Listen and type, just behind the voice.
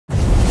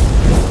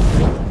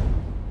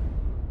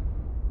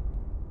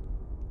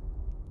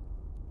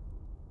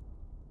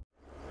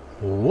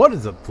What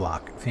is up,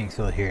 Flock?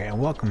 Feenix here, and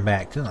welcome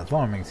back to the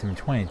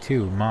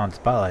FS22 Mod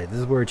Spotlight. This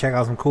is where we check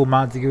out some cool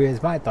mods to give you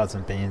guys my thoughts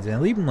and opinions,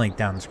 and leave them linked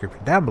down in the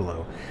description down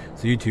below,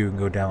 so you too can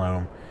go download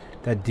them.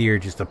 That deer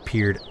just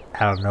appeared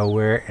out of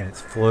nowhere, and it's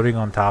floating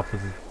on top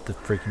of the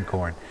freaking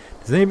corn.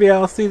 Does anybody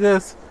else see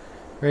this?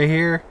 Right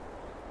here?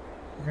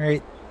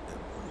 Right?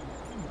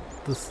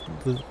 The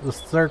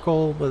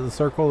circle, but the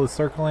circle is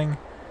circling.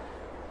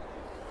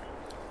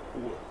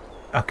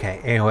 Okay,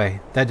 anyway,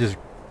 that just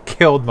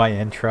killed my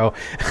intro.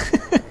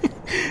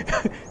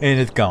 And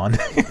it's gone.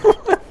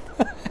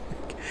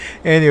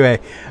 Anyway,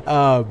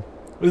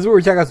 this is where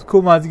we check out some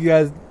cool mods.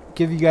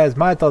 Give you guys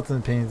my thoughts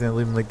and opinions, and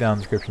leave them linked down in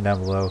the description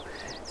down below,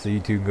 so you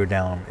too can go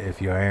down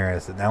if you are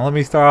interested. Now, let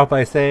me start off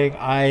by saying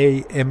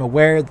I am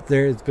aware that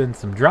there's been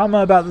some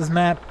drama about this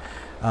map.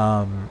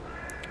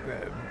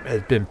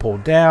 It's been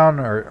pulled down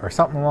or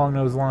something along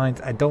those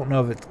lines. I don't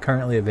know if it's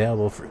currently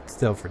available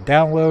still for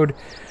download.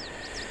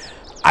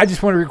 I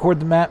just want to record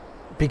the map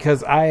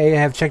because I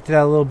have checked it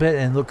out a little bit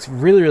and it looks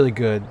really, really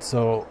good.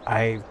 So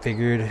I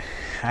figured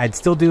I'd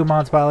still do a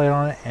mod spotlight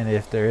on it, and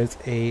if there is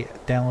a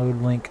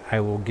download link, I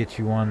will get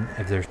you one.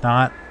 If there's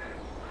not,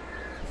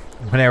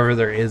 whenever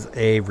there is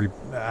a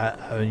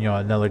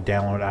another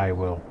download, I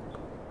will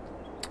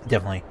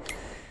definitely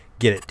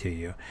get it to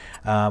you.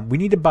 We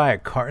need to buy a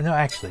car. No,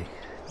 actually,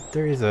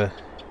 yeah,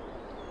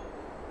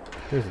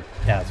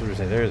 that's what we're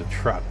saying. There is a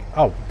truck.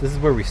 Oh, this is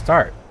where we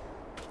start.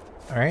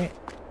 All right.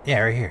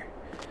 Yeah, right here.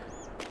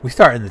 We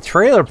start in the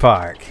trailer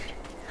park.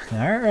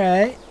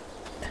 Alright.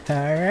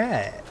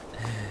 Alright.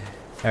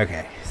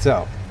 Okay,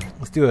 so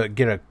let's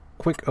get a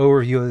quick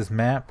overview of this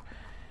map.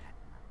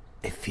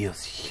 It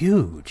feels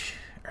huge.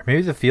 Or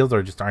maybe the fields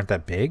aren't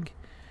that big.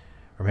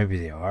 Or maybe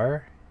they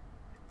are.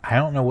 I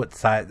don't know what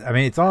size. I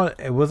mean,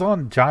 it was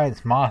on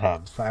Giants Mod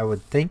Hub, so I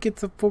would think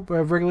it's a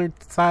regular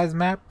size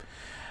map.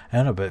 I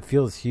don't know, but it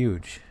feels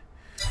huge.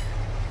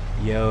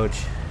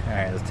 Huge.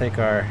 Alright, let's take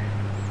our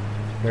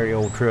very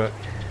old truck.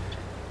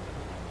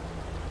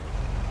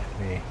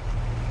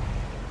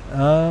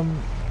 The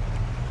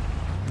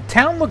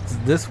town looks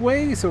this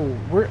way, so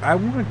I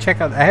want to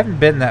check out. I haven't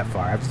been that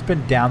far. I've just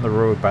been down the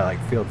road by like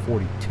field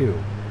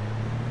 42.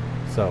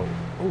 So,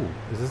 ooh,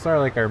 is this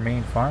our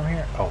main farm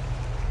here? Oh,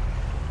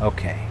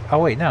 okay. Oh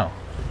wait, no,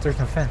 there's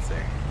no fence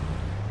there.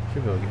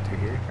 Should be able to get through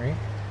here, right?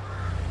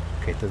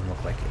 Okay, it doesn't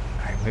look like it.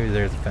 All right, maybe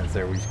there's a fence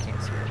there. We just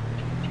can't see it.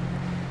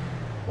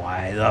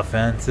 Why the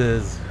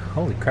fences?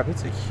 Holy crap,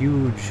 it's a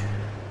huge...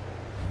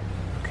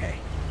 Okay.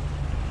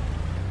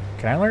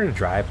 Can I learn to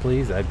drive,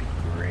 please? That'd be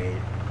great.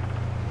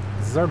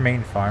 This is our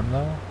main farm,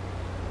 though.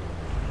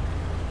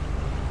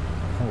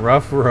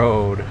 Rough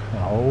road.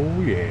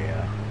 Oh,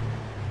 yeah.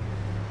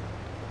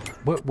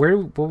 Where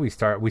will we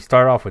start? We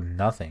start off with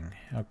nothing.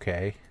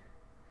 Okay.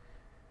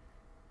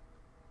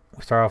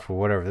 We start off with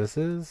whatever this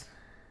is.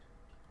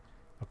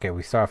 Okay,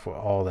 we start off with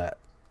all that.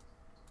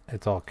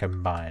 It's all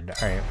combined.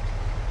 Alright.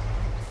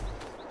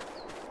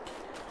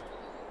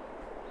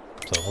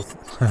 So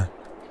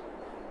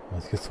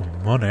let's get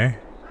some money.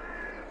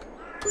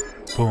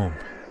 Boom.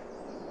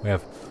 We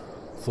have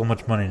so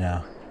much money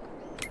now.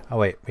 Oh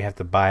wait, we have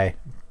to buy.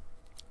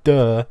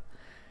 Duh.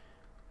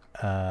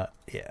 Yeah,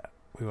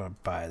 we want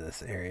to buy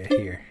this area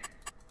here.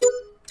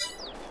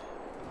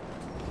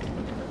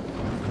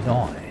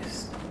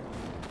 Nice.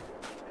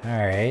 All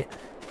right.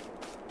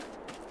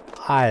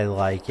 I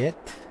like it.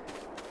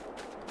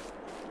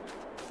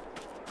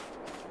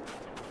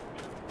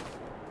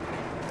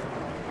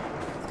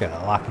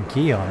 Got a lock and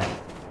key on it.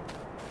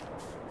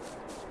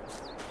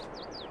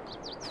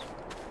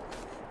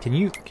 Can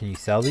you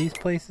sell these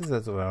places?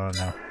 That's what I want to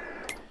know.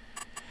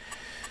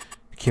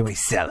 Can we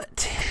sell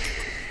it?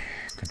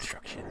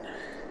 Construction.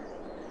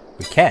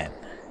 We can.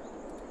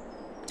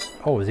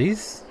 Oh, are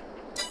these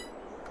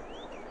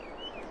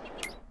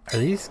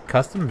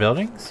custom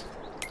buildings?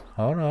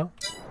 Oh no.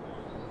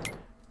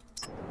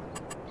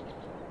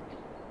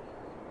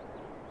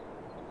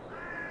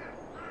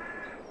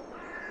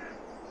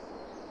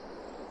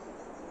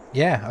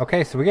 Yeah,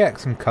 okay, so we got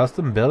some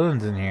custom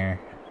buildings in here.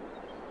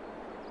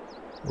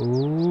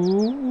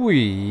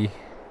 Ooh-wee.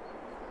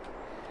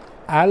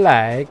 I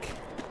like.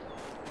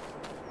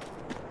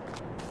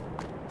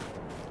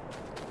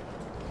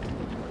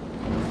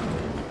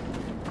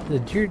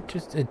 Did you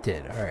just... It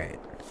did, alright.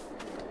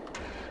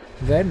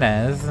 Very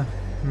nice.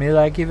 Me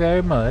like you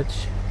very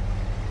much.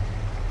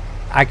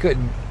 I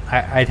couldn't...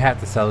 I'd have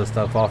to sell this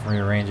stuff off and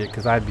rearrange it,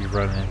 because I'd be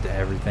running into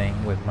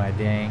everything with my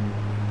dang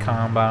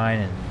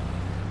combine and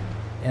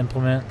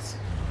implements.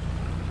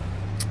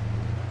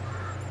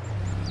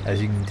 As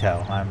you can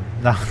tell, I'm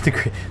not the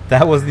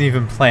that wasn't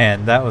even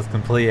planned. That was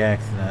complete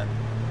accident.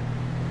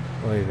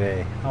 Oy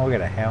vey. Oh, we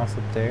got a house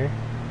up there.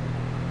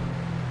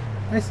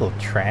 Nice little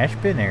trash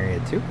bin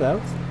area too.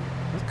 That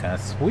was kind of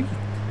sweet.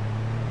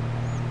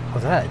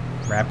 What's that?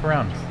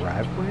 Wraparound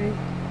driveway?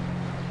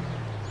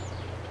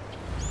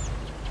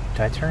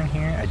 Do I turn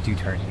here? I do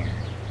turn here.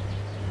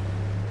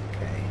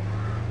 Okay.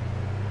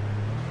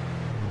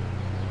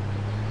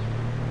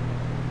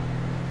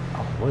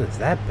 Oh, what is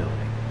that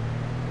building?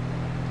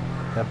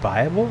 Is that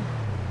buyable?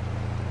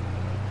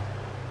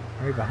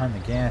 Right behind the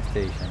gas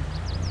station.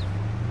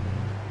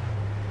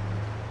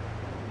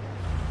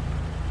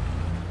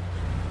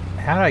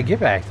 How do I get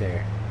back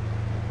there?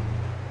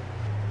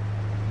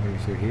 Maybe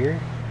through here?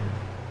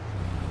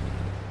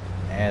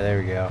 Yeah, there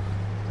we go.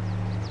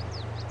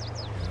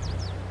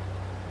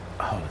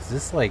 Oh, is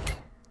this like...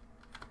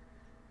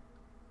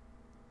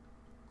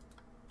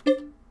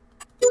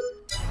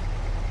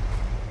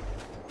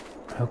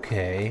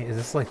 Okay, is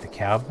this like the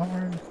cow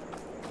barn?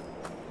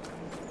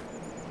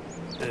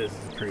 This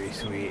is pretty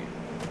sweet.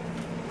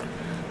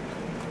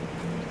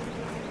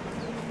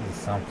 This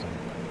is something.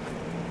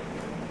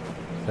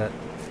 Is that...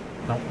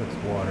 Nope, it's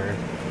water.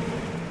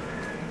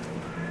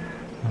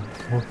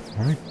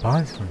 Let me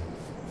buy some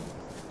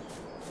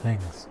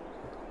things.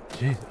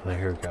 Jeez, oh,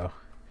 here we go.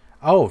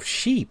 Oh,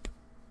 sheep!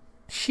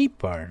 Sheep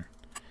barn.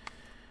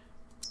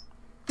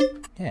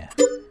 Yeah.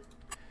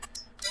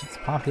 Let's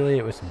populate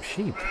it with some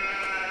sheep.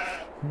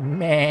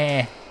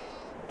 Meh.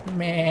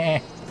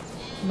 Meh.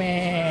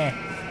 Meh.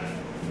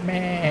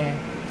 Meh.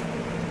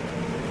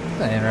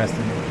 That's an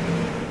interesting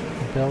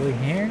building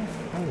here.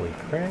 Holy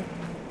crap.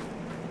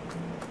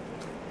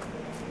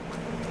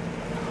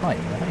 I like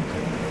it.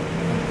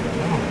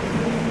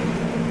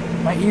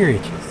 My ear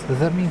itches. Does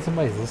that mean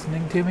somebody's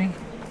listening to me?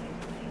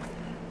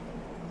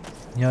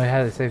 You know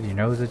how they say if your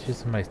nose itches,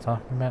 somebody's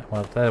talking about?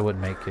 Well, that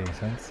wouldn't make any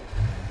sense.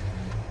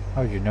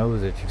 How would your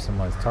nose itch if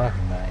someone's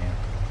talking about you?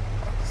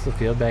 Is this the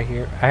field back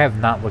here? I have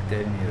not looked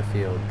at any of the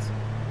fields.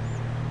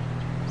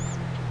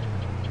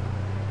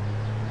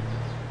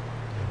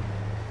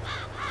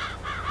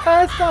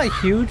 It's not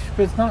huge,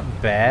 but it's not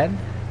bad.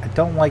 I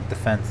don't like the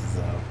fences,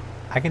 though.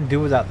 I can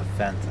do without the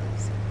fences.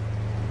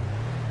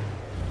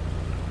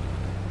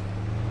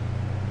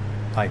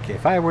 Like,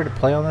 if I were to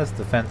play on this,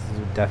 the fences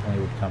would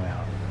definitely come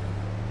out.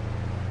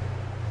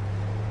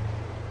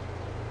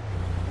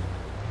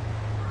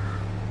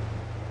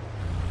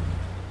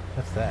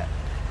 What's that?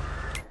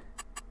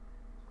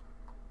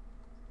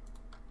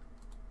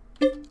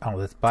 Oh,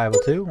 this Bible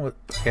too? What,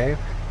 okay.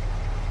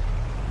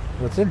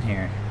 What's in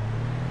here?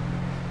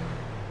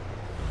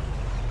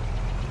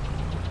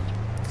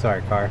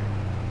 Sorry, car.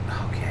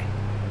 Okay.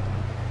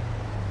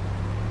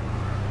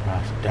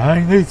 Gosh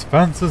dang these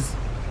fences!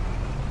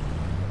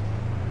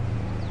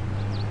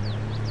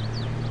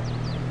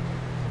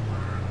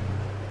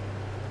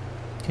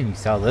 Can you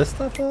sell this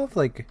stuff off?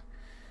 Like,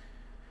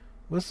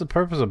 what's the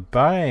purpose of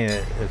buying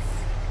it if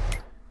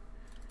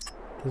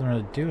it doesn't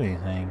really do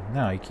anything?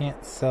 No, you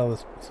can't sell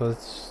this, so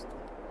it's...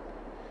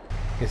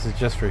 I guess it's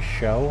just for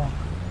show.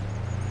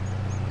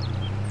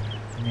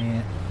 I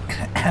mean,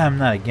 I'm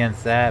not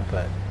against that,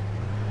 but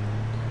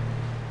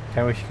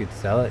I wish you could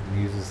sell it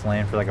and use this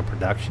land for like a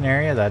production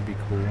area. That'd be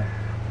cool.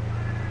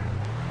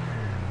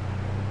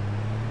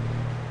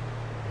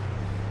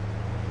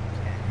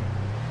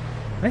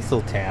 Nice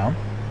little town.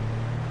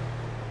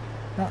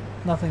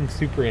 Nothing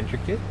super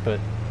intricate, but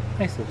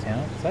nice little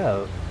town.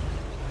 So,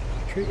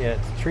 tree, yeah,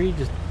 it's a tree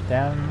just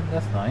down.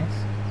 That's nice.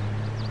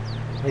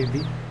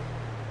 Maybe.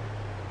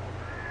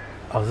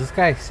 Oh, is this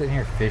guy sitting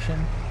here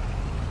fishing?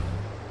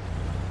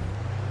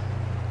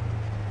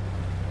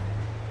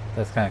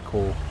 That's kind of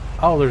cool.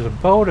 Oh, there's a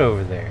boat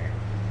over there.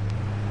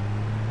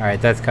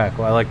 Alright, that's kind of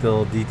cool. I like the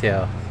little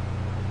detail.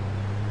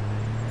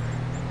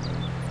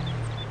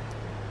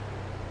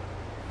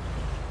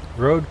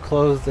 Road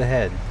closed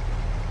ahead.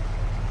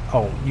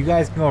 Oh, you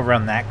guys can go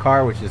around that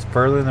car, which is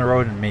further in the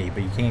road than me,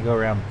 but you can't go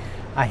around.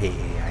 I hate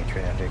AI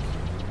traffic.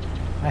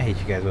 I hate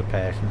you guys with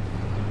passion.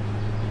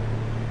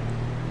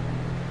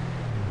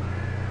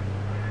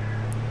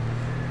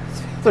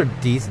 These fields are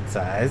decent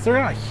size.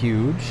 They're not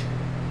huge.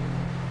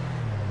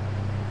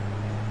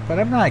 But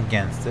I'm not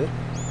against it.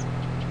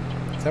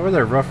 Is that where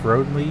their rough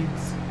road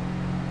leads?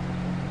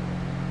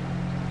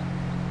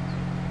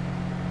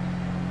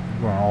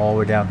 I'm going all the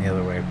way down the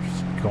other way.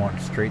 Just going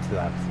straight to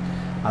the opposite.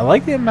 I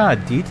like the amount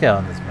of detail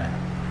in this map.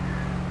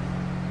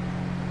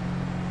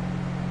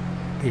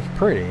 It's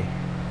pretty.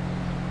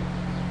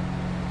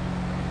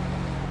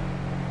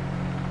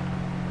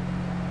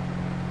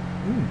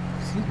 Ooh,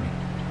 excuse me.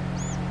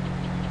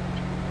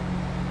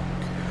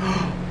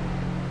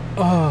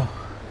 Oh.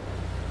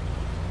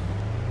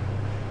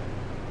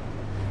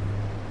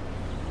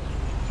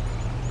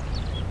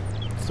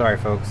 Sorry,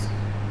 folks.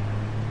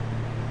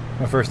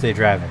 My first day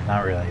driving.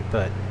 Not really,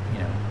 but, you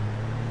know.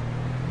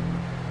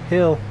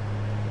 Hill.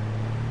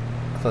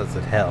 I thought it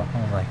said hell.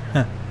 I'm like,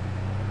 huh.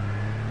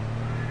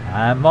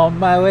 I'm on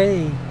my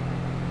way.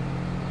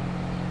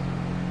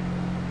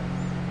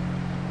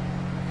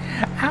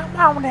 I'm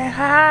on the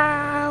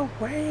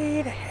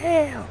highway to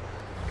hell.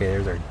 Okay,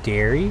 there's our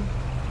dairy.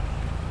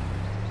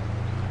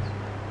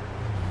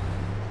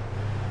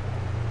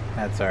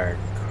 That's our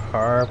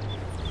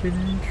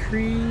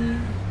carpentry.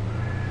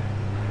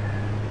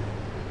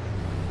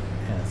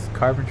 Yes,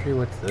 carpentry.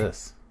 What's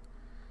this?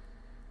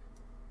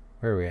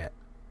 Where are we at?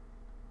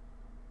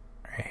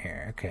 Right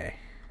here. Okay.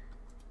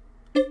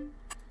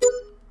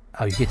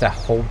 Oh, you get that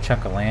whole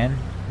chunk of land?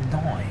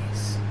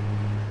 Nice.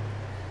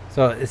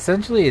 So,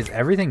 essentially, is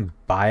everything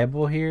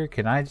buyable here?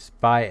 Can I just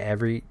buy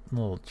every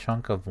little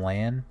chunk of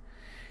land?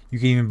 you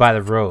can even buy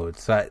the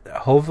roads. So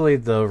hopefully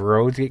the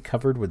roads get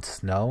covered with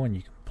snow and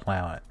you can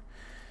plow it.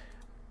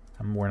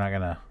 We're not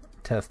gonna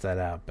test that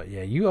out, but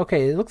yeah,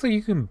 okay? It looks like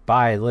you can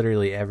buy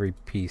literally every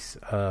piece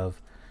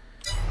of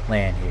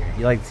land here.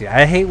 You like to see?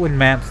 I hate when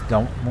maps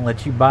don't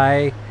let you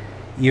buy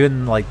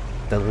even like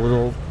the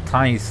little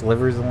tiny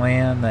slivers of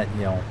land that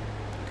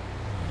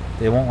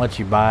they won't let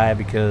you buy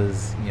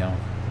because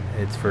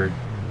it's for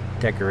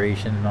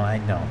decoration. No, I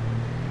know.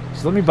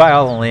 Just let me buy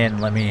all the land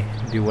and let me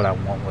do what I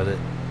want with it.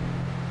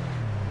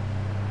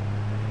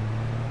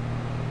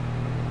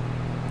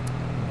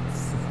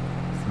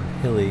 Some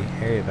hilly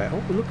area back.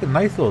 Oh, look, a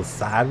nice little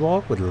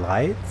sidewalk with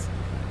lights.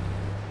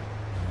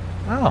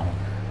 Oh.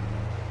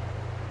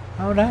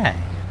 Oh,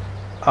 dang.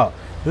 Oh,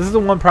 this is the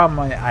one problem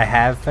I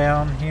have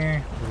found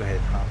here. We'll go ahead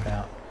and hop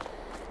out.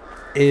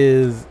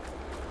 Is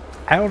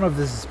I don't know if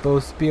this is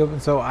supposed to be open.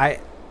 So I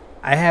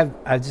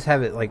just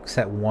have it like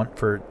set one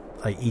for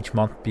like each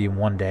month being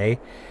one day.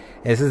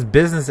 And it says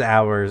business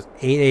hours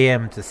 8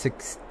 a.m. to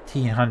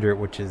 1600,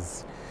 which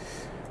is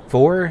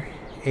 8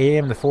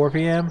 a.m. to 4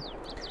 p.m.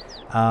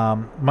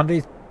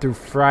 Monday through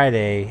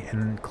Friday,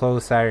 and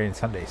closed Saturday and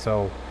Sunday.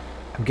 So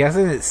I'm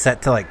guessing it's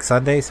set to like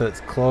Sunday, so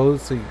it's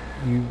closed. So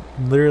you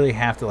literally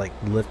have to like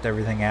lift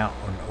everything out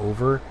and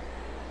over,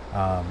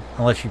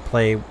 unless you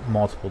play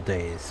multiple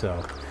days.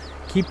 So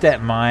keep that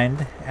in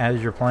mind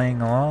as you're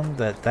playing along.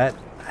 That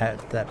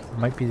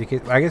might be the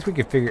case. I guess we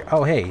could figure.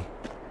 Oh, hey,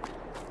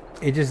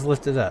 it just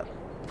lifted up.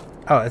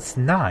 Oh, it's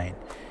 9.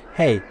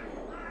 Hey,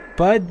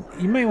 bud,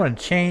 you might want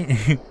to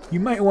change. You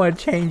might want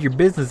to change your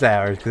business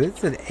hours because it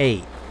said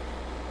 8.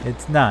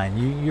 It's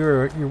 9.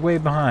 You're way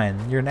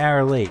behind. You're an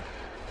hour late.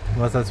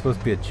 Unless that's supposed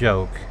to be a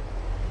joke,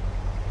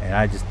 and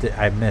I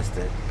missed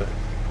it. But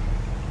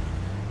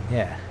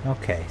yeah,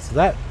 okay.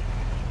 So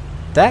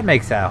that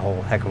makes that a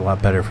whole heck of a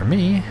lot better for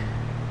me.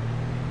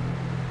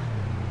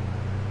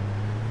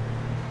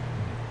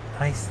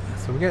 Nice.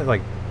 So we got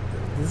like,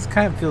 this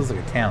kind of feels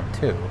like a town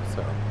too.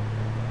 So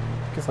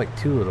I guess like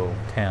 2 little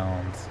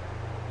towns.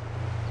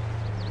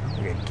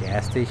 We got a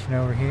gas station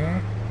over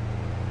here.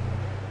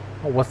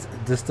 Oh,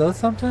 this does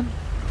something?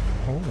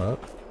 Hold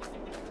up.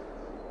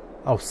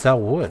 Oh, sell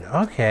wood.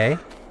 Okay.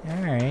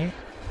 Alright.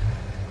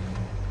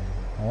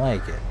 I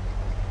like it.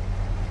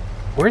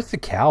 Where's the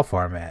cow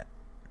farm at?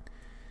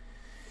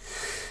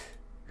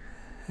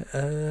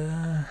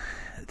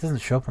 It doesn't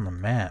show up on the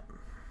map.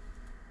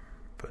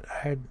 But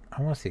I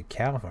want to see a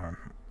cow farm.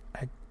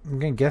 I'm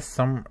going to guess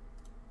some,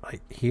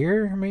 like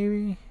here,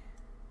 maybe?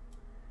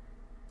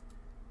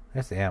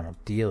 That's the animal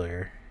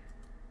dealer.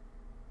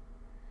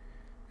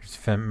 There's a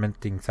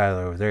fermenting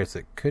silo over there, so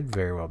it could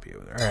very well be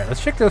over there. Alright,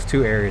 let's check those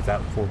 2 areas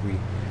out before we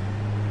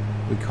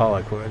call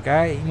it quit.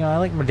 Guy, I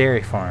like my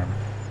dairy farm.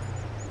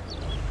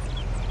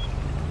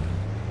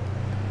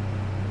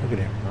 Look at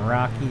them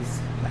Rockies.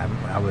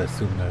 I would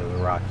assume they're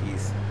the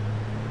Rockies.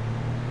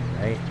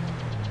 Right?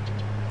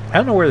 I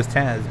don't know where this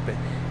town is, but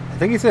I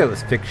think he said it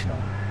was fictional.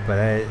 But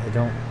I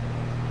don't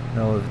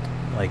know if it's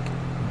like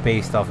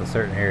based off a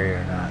certain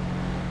area or not.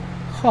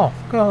 Oh,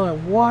 look at all that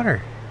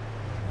water.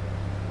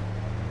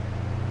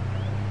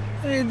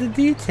 Look at the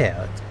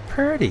detail. It's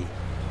pretty.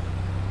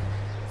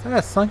 Is that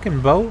a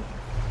sunken boat?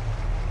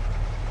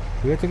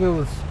 Do we have to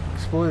go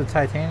explore the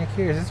Titanic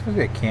here? Is this supposed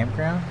to be a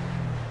campground?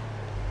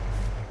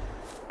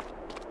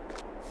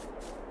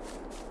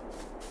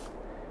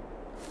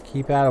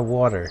 Keep out of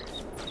water.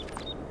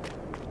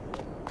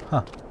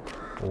 Huh.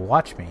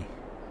 Watch me.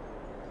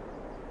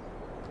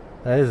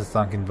 That is a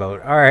sunken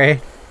boat.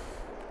 Alright.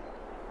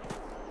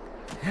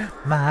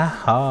 My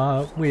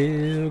heart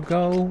will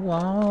go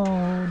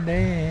on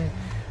and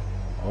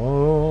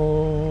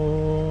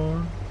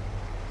on.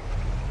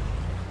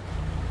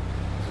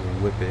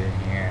 Just whip it in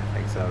here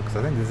like so, because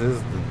I think this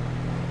is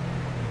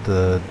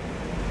the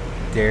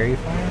dairy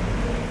farm.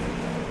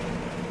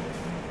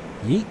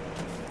 Yeet.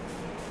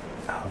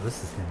 Oh,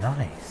 this is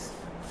nice.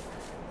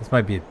 This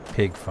might be a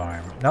pig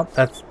farm. Nope,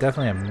 that's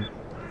definitely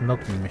a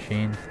milking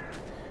machine.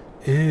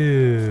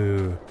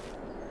 Ooh.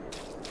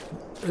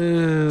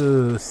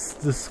 Ooh,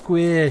 the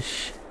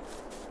squish.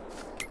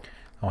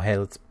 Oh, hey,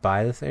 let's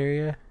buy this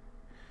area.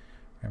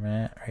 Wait a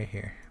minute, right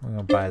here. We're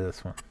gonna buy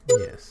this one.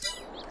 Yes.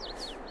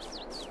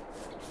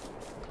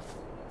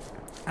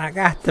 I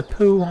got the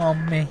poo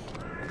on me.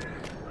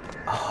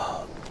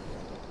 Oh,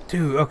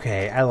 dude,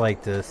 okay, I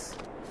like this.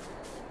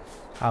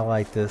 I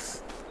like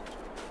this.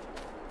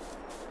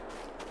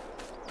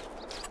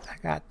 I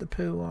got the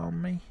poo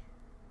on me.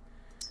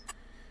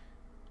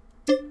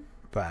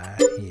 Bye,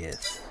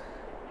 yes.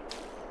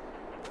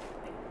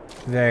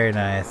 Very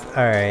nice.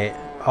 Alright.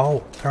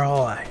 Oh, they're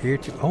all out here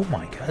too. Oh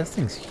my god, this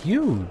thing's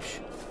huge.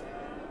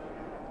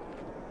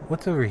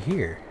 What's over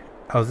here?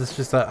 Oh, is this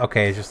just a...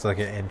 Okay, it's just like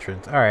an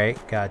entrance.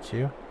 Alright, got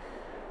you.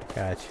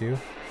 Got you.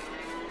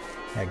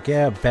 Yeah,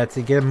 get up,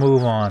 Betsy. Get a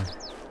move on.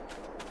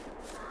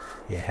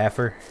 Yeah,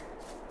 heifer.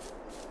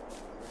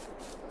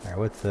 Alright,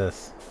 what's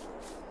this?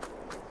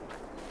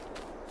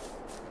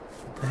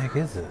 What the heck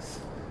is this?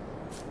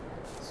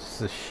 It's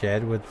just a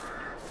shed with...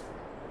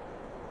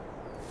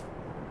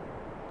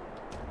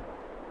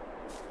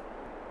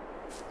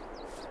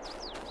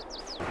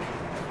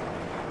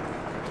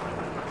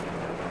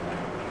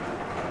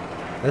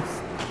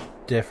 That's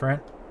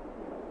different.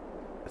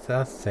 Is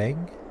that a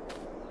thing?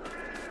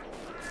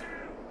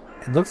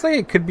 It looks like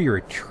it could be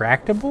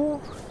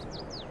retractable.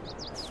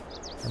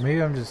 Or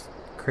maybe I'm just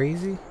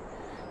crazy.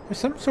 There's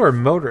some sort of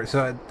motor,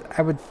 so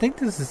I would think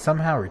this is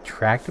somehow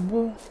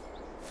retractable.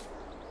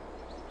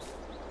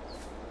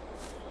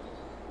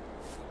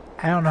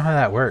 I don't know how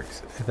that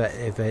works, if that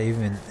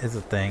even is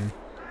a thing.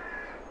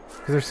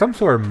 Because there's some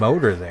sort of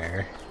motor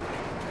there.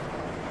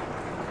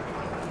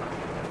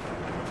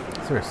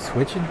 Is there a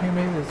switch in here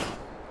maybe?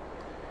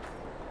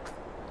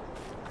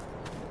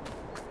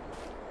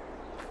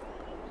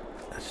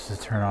 Let's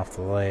just turn off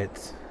the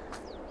lights.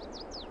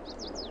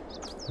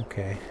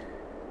 Okay.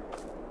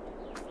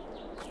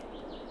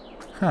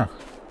 Huh.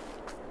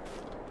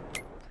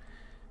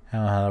 I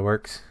don't know how that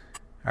works.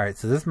 Alright,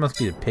 so this must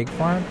be the pig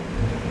farm.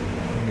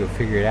 I'm gonna go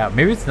figure it out.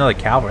 Maybe it's another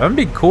cow farm. That'd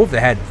be cool if they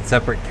had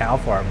separate cow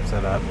farm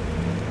set up.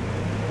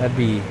 That'd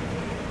be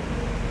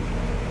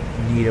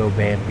neato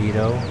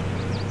bambito.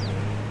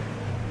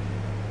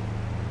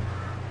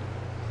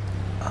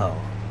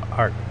 Oh,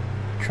 our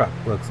truck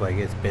looks like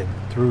it's been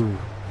through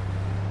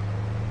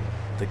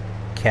the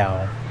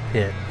cow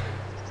pit.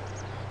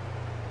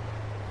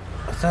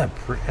 What's that?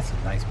 That's a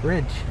nice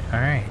bridge. All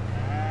right.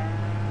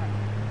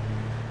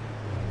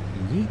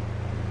 Yeet.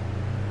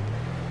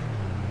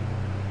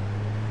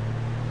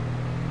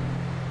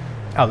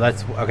 Oh,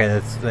 that's okay.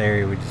 That's the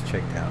area we just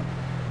checked out.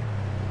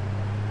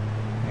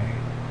 Okay.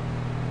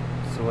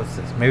 So what's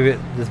this? Maybe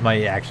this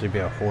might actually be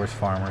a horse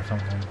farm or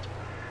something.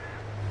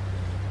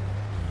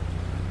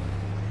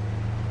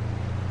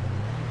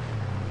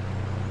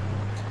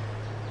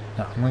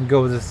 No, I'm gonna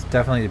go with this.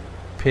 Definitely the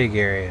pig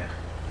area.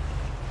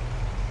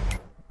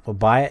 We'll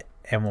buy it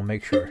and we'll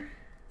make sure.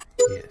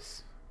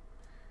 Yes.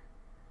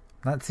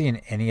 I'm not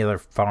seeing any other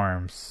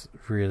farms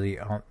really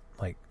on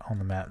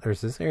the map.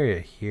 There's this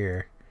area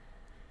here.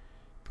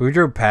 But we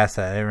drove past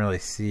that. I didn't really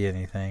see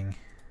anything.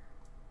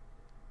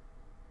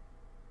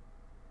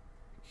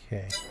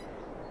 Okay.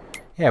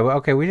 Yeah, well,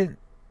 okay, we didn't...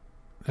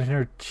 There's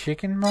no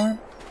chicken farm?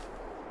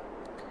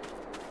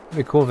 It'd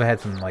be cool if it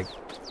had some, like,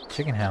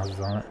 chicken houses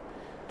on it.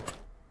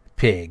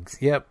 Pigs,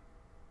 yep.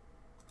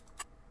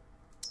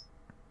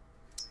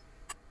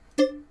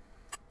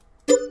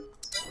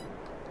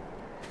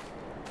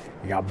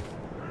 You got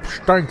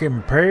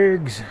stinking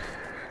pigs.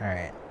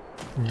 Alright.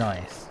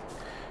 Nice.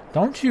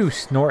 Don't you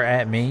snort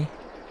at me.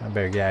 I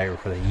better get out of here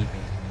before they eat me.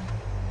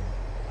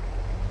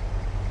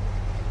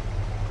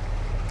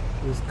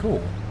 It was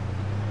cool.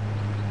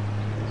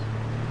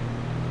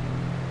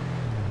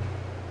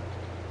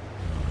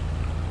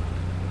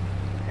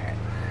 Alright.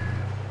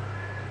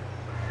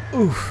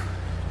 Oof.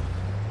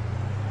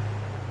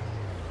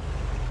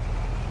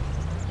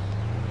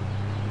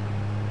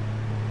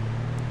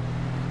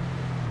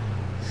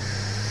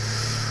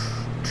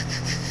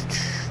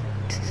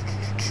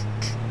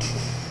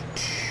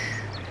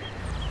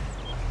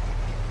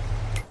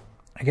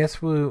 I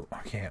guess we'll...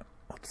 Okay,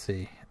 let's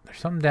see. There's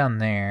something down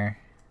there.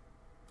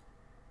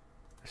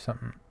 There's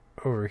something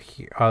over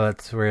here. Oh,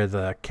 that's where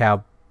the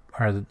cow...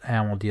 or the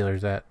animal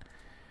dealer's at.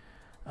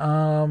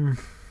 If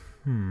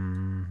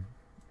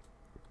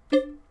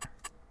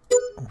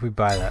we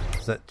buy that,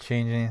 does that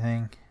change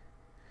anything?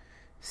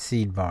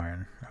 Seed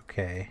barn.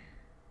 Okay.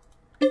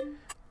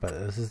 But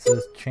does this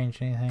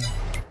change anything?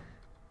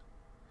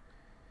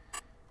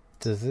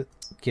 Does it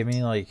give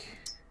me, like...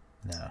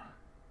 No.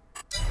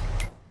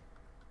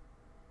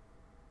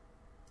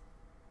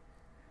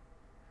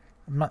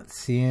 I'm not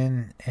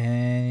seeing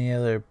any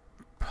other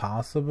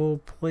possible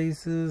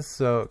places,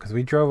 so because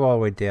we drove all the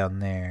way down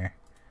there.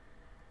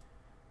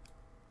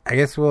 I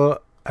guess we'll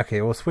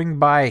swing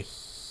by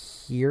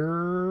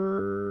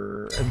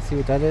here and see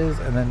what that is,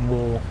 and then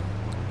we'll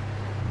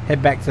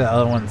head back to the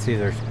other one and see if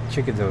there's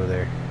chickens over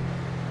there.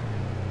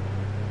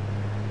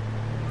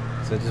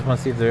 So I just want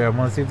to see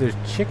if there's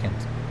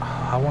chickens.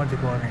 Oh, I wanted to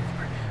go under.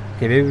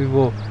 Okay, maybe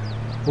we'll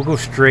go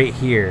straight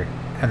here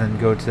and then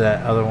go to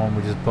that other one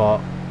we just bought.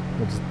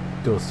 We'll just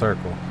do a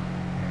circle.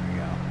 There we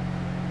go.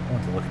 I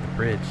want to look at the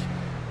bridge.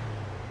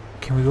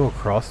 Can we go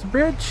across the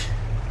bridge?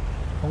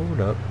 Hold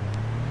up.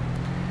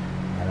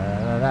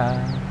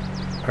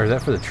 Or is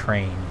that for the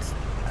trains?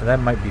 That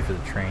might be for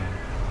the train.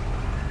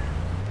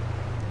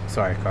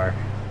 Sorry, car.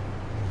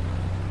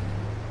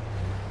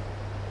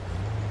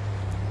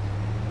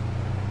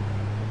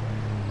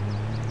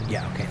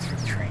 Yeah, okay, it's for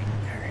the train.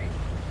 Alright.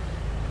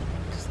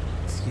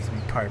 Excuse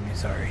me, pardon me,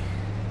 sorry.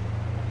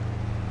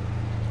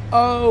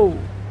 Oh!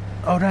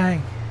 Oh,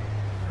 dang.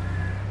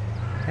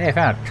 Hey, I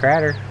found a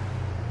tratter.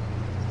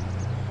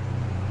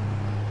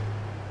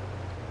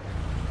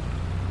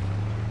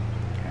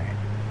 Alright.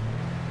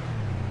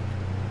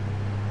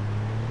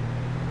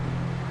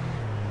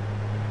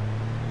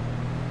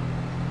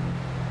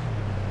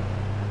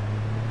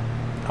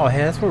 Oh, hey,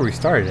 that's where we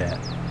started at.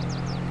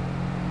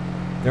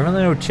 There are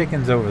really no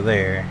chickens over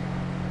there.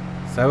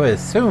 So I would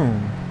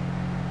assume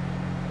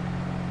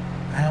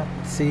I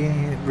don't see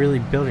any really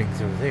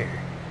buildings over there.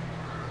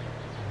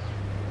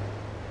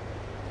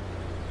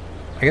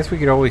 I guess we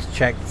could always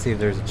check to see if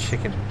there's a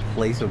chicken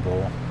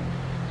placeable.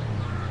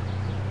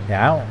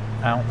 Yeah,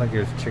 I don't think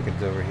there's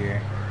chickens over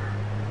here.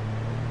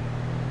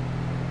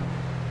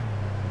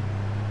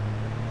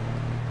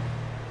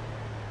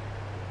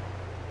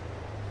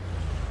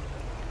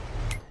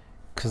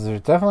 Because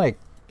there's definitely,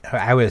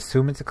 I would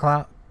assume it's a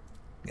cloud.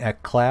 A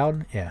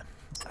cloud? Yeah.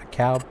 A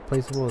cow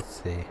placeable?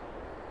 Let's see.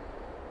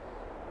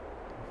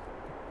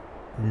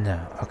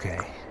 No. Okay.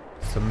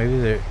 So maybe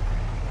they're...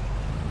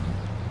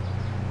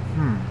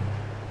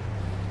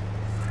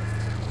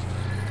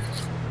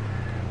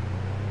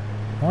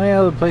 Only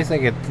other place I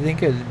could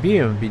think it'd be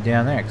would be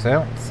down there, because I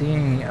don't see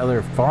any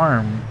other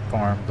farms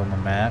on the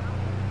map.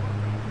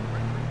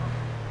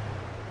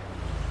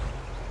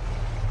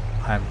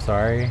 I'm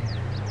sorry.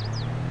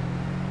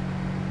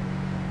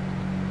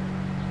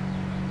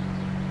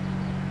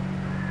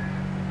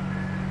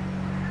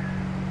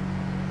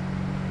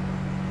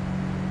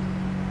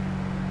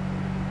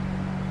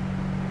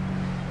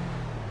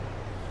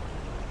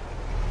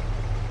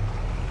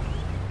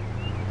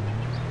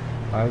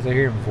 Why was I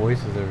hearing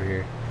voices over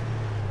here?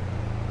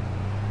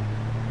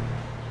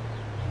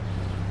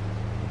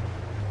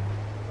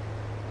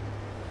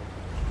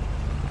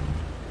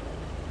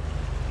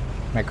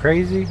 Am I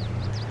crazy?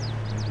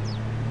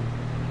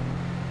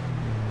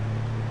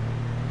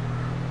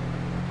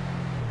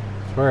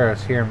 I swear I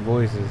was hearing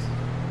voices.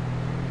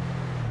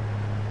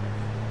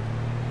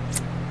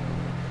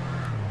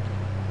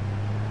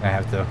 I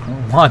have to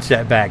launch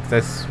that back,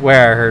 because I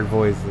swear I heard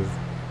voices.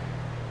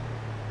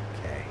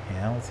 Okay,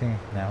 yeah, I don't see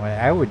that way.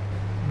 I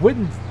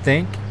wouldn't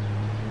think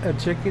a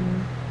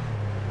chicken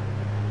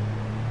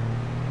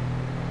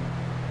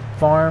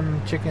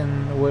farm,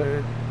 chicken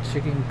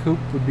coop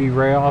would be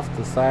right off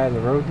the side of the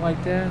road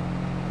like that.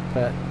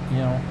 But, you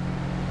know,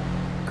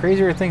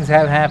 crazier things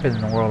have happened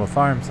in the world of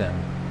farm sim.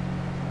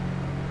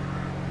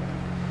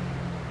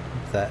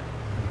 What's that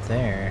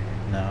there?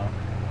 No.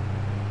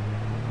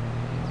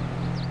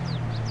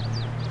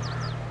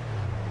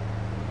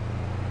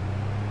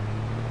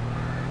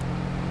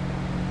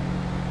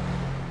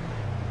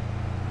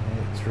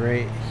 It's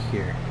right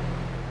here.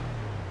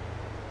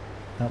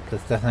 Nope,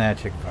 that's definitely not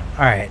a chicken farm.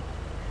 Alright.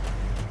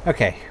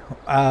 Okay,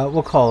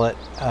 we'll call it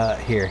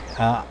here.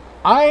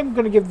 I'm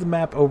going to give the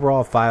map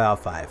overall 5 out of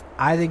 5.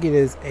 I think it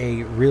is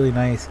a really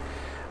nice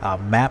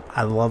map.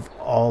 I love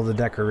all the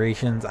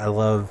decorations. I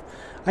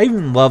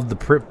even love the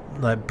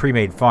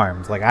pre-made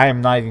farms. Like, I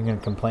am not even going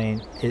to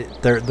complain.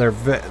 They're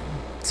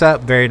set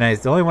up very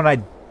nice. The only one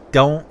I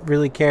don't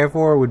really care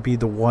for would be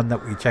the one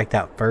that we checked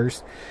out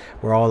first,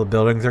 where all the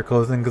buildings are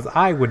closing, because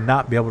I would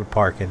not be able to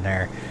park in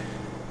there.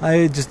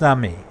 It's just not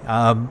me.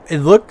 It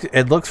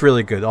looks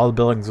really good. All the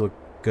buildings look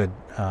good.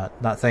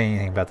 Not saying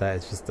anything about that.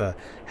 It's just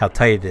how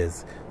tight it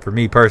is. For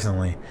me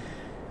personally,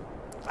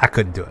 I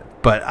couldn't do it.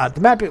 But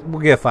the map, we'll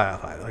get a 5 out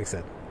of 5. Like I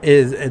said,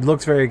 it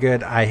looks very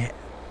good. I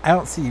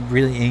don't see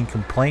really any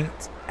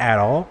complaints at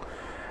all.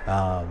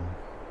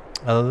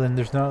 Other than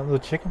there's no little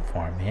chicken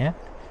farm, man.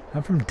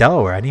 I'm from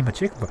Delaware. I need my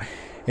chicken farm.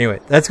 Anyway,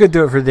 that's going to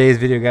do it for today's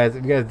video, guys.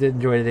 If you guys did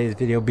enjoy today's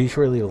video, be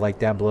sure to leave a like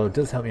down below. It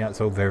does help me out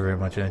so very, very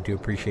much, and I do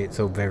appreciate it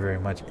so very, very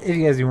much. If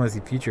you guys do want to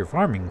see future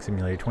Farming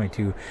Simulator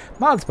 22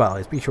 mod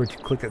spotlights, be sure to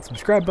click that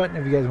subscribe button.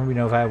 If you guys want to be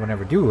notified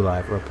whenever I do a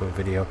live or upload a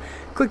video,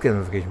 click that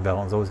notification bell.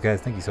 And as always,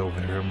 guys, thank you so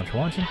very, very much for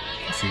watching.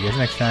 See you guys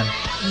next time.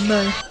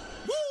 Bye.